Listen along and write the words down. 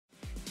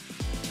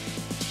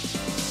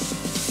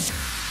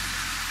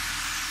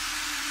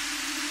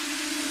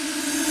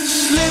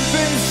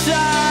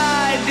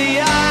inside the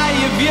eye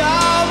of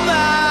your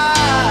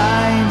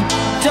mind.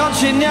 Don't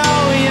you know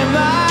you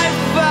might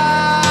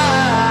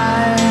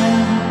find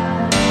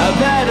a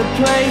better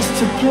place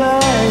to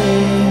play?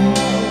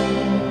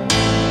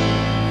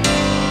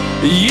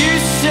 You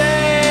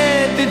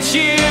said that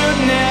you'd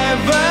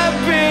never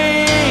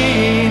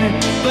been,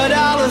 but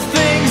all the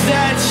things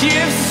that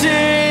you've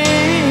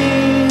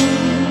seen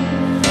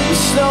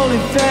will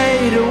slowly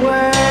fade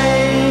away.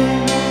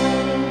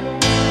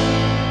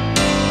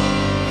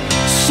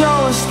 So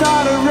I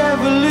start a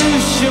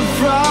revolution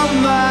from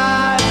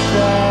my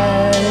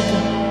bed,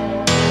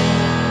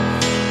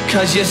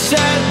 'cause you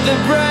said the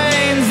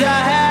brains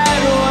I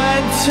had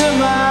went to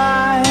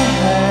my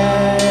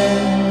head.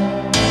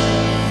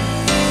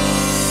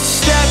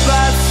 Step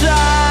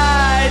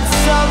outside,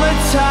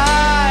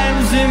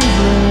 summertime's in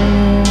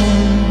bloom.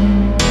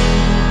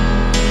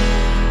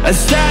 I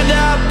stand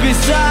up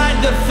beside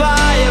the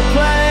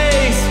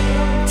fireplace.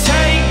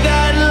 Take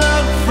that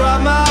look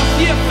from off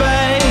your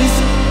face.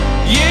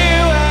 You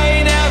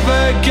ain't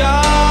ever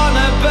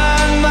gonna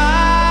burn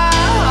my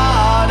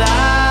heart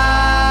out.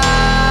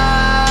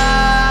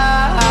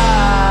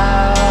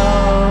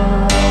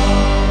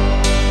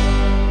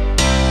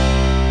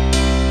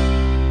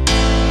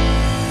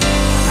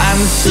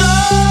 And so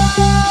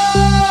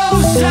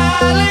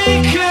Sally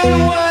can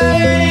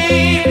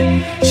wait.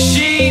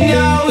 She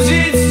knows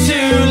it's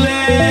too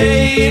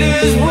late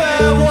as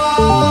we're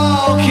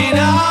walking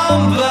on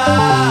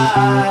by.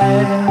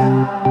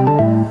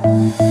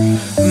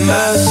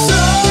 My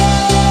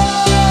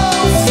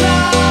soul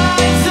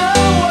slides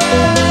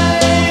away,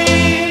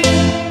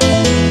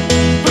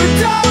 but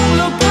don't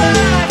look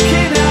back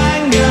in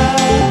anger,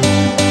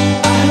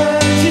 I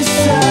heard you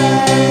say.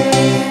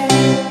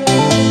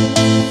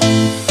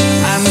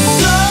 And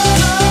so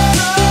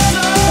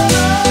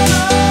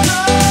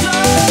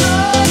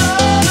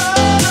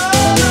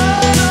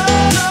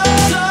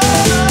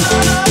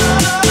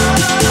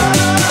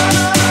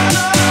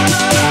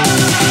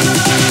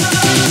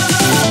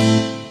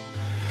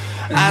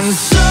and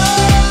so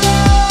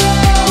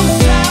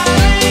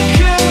Sally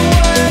can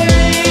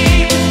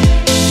wait.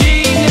 She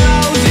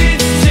knows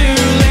it's too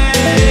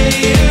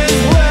late as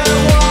we're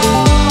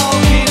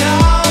walking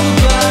on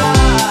by.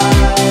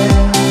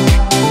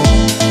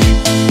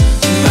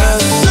 My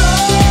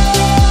soul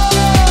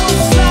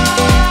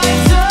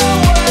slides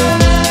away,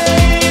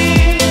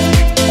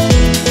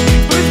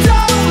 but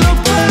don't look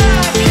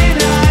back in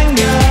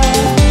anger,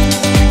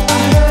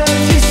 I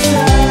heard you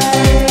say.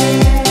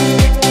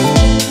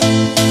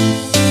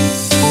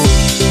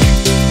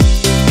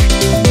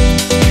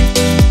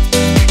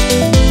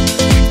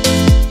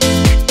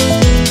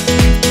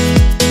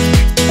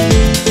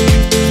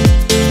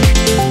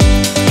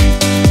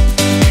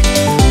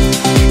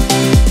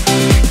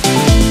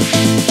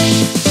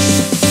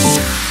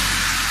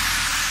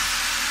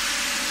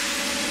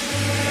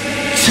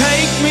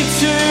 Take me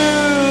to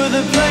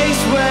the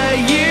place where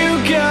you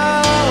go,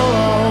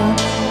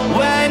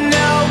 where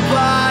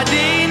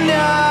nobody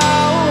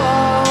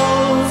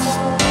knows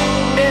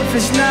if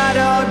it's night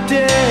or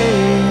day.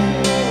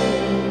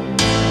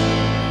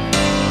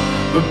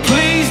 But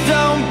please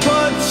don't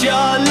put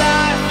your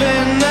life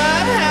in the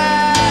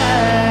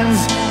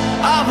hands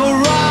of a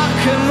rock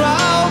and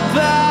roll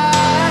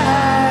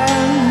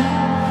band.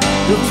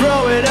 You'll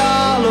throw it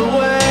all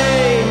away.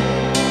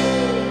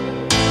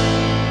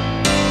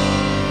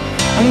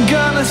 I'm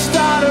gonna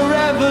start a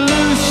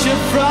revolution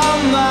from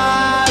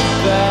my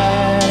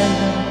bed,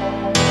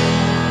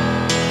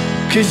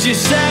 'cause you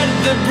said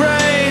the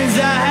brains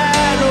I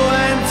had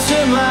went to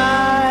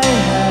my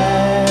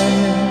head.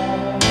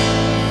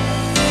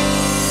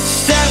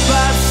 Step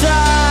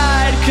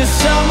outside, 'cause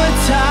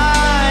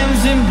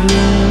summertime's in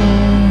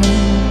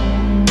bloom.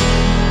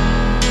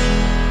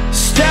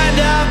 Stand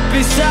up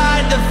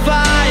beside the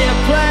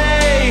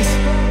fireplace.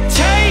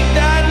 Take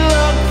that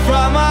look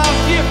from off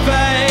your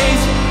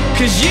face,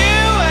 'cause you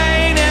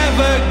ain't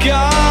ever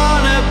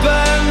gonna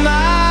burn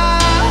my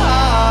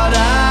heart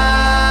out.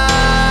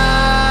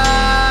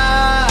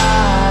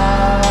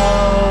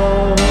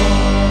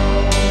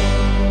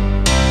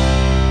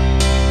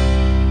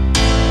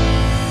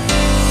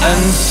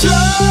 And so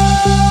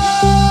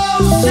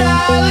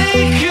Sally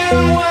can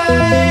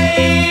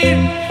wait.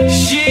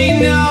 She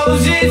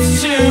knows it's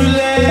too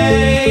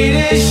late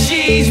as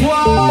she's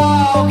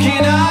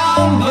walking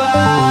on by.